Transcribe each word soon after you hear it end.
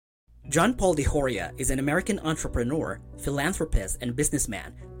John Paul DeJoria is an American entrepreneur, philanthropist, and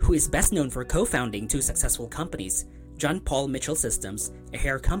businessman who is best known for co-founding two successful companies, John Paul Mitchell Systems, a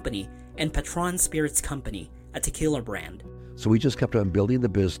hair company, and Patron Spirits Company, a tequila brand. So we just kept on building the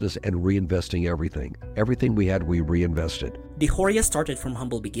business and reinvesting everything. Everything we had, we reinvested. DeJoria started from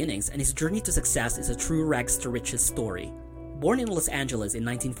humble beginnings, and his journey to success is a true rags to riches story. Born in Los Angeles in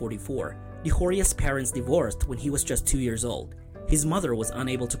 1944, DeJoria's parents divorced when he was just 2 years old. His mother was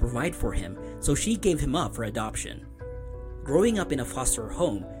unable to provide for him, so she gave him up for adoption. Growing up in a foster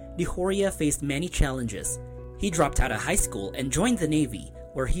home, DeJoria faced many challenges. He dropped out of high school and joined the Navy,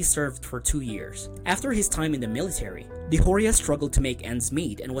 where he served for 2 years. After his time in the military, DeJoria struggled to make ends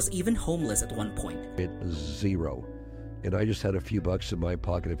meet and was even homeless at one point. It was zero. And I just had a few bucks in my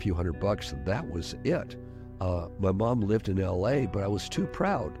pocket, a few $100, and that was it. My mom lived in LA, but I was too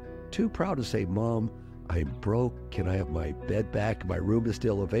proud to say, Mom, I'm broke. Can I have my bed back? My room is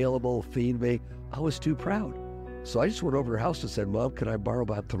still available. Feed me. I was too proud. So I just went over to her house and said, Mom, can I borrow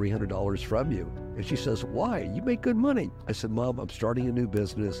about $300 from you? And she says, why? You make good money. I said, Mom, I'm starting a new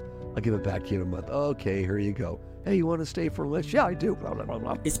business. I'll give it back to you in a month. Okay, here you go. Hey, you want to stay for lunch? Yeah, I do. Blah, blah, blah,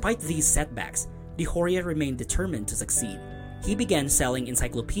 blah. Despite these setbacks, DeJoria remained determined to succeed. He began selling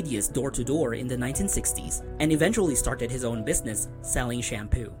encyclopedias door-to-door in the 1960s and eventually started his own business selling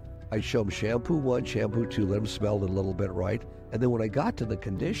shampoo. I show him shampoo 1, shampoo 2, let him smell it a little bit, right? And then when I got to the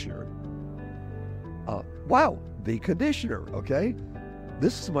conditioner, wow, the conditioner, okay?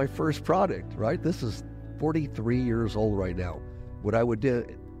 This is my first product, right? This is 43 years old right now. What I would do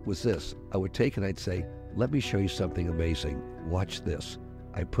was this. I would take and I'd say, let me show you something amazing. Watch this.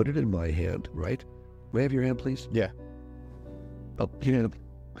 I put it in my hand, right? May I have your hand, please? Yeah. Oh, okay,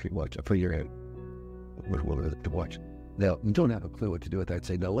 watch. I put your hand. Watch. Now, you don't have a clue what to do with that. I'd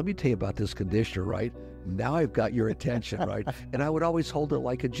say, now let me tell you about this conditioner, right? Now I've got your attention, right? And I would always hold it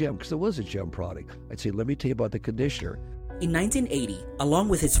like a gem, because it was a gem product. I'd say, let me tell you about the conditioner. In 1980, along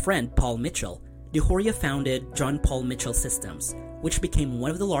with his friend Paul Mitchell, DeJoria founded John Paul Mitchell Systems, which became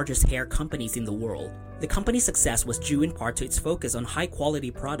one of the largest hair companies in the world. The company's success was due in part to its focus on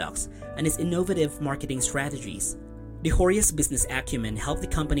high-quality products and its innovative marketing strategies. DeJoria's business acumen helped the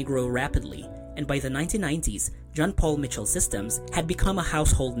company grow rapidly, and by the 1990s, John Paul Mitchell Systems had become a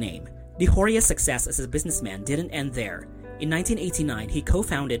household name. DeJoria's success as a businessman didn't end there. In 1989, he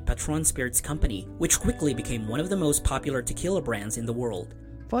co-founded Patron Spirits Company, which quickly became one of the most popular tequila brands in the world.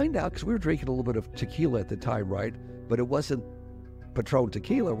 Find out, because we were drinking a little bit of tequila at the time, right? But it wasn't Patron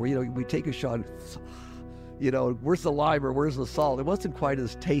tequila, where, we take a shot, where's the lime or where's the salt? It wasn't quite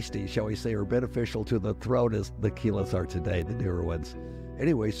as tasty, shall we say, or beneficial to the throat as the tequilas are today, the newer ones.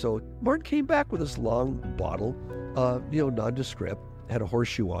 Anyway, so Martin came back with this long bottle, nondescript, had a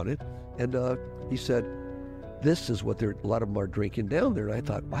horseshoe on it, and he said, this is what a lot of them are drinking down there. And I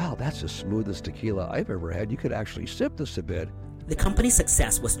thought, wow, that's the smoothest tequila I've ever had. You could actually sip this a bit. The company's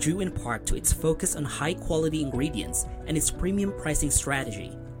success was due in part to its focus on high-quality ingredients and its premium pricing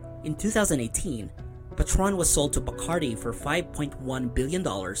strategy. In 2018, Patron was sold to Bacardi for $5.1 billion,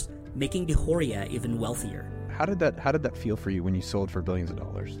 making DeJoria even wealthier. How did that feel for you when you sold for billions of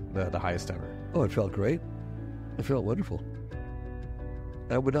dollars, the highest ever? Oh, it felt great. It felt wonderful.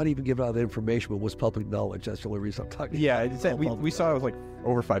 I would not even give out that information, but it was public knowledge. That's the only reason I'm talking. Yeah, we saw it was like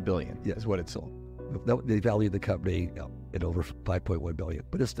over $5 billion. Yeah, is what it sold. They valued the company at over $5.1 billion,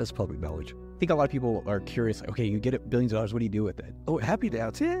 but that's public knowledge. I think a lot of people are curious, like, okay, you get it billions of dollars, what do you do with it? Oh, happy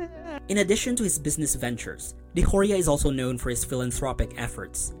dance. Yeah. In addition to his business ventures, DeJoria is also known for his philanthropic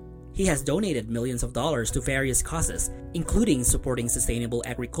efforts. He has donated millions of dollars to various causes, including supporting sustainable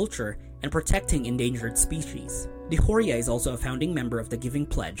agriculture and protecting endangered species. DeJoria is also a founding member of the Giving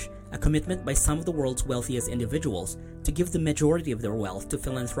Pledge, a commitment by some of the world's wealthiest individuals to give the majority of their wealth to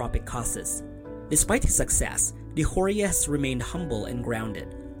philanthropic causes. Despite his success, DeJoria has remained humble and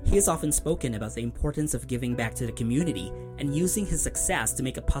grounded. He has often spoken about the importance of giving back to the community and using his success to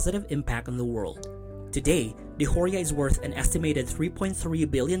make a positive impact on the world. Today, DeJoria is worth an estimated $3.3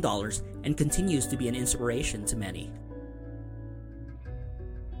 billion and continues to be an inspiration to many.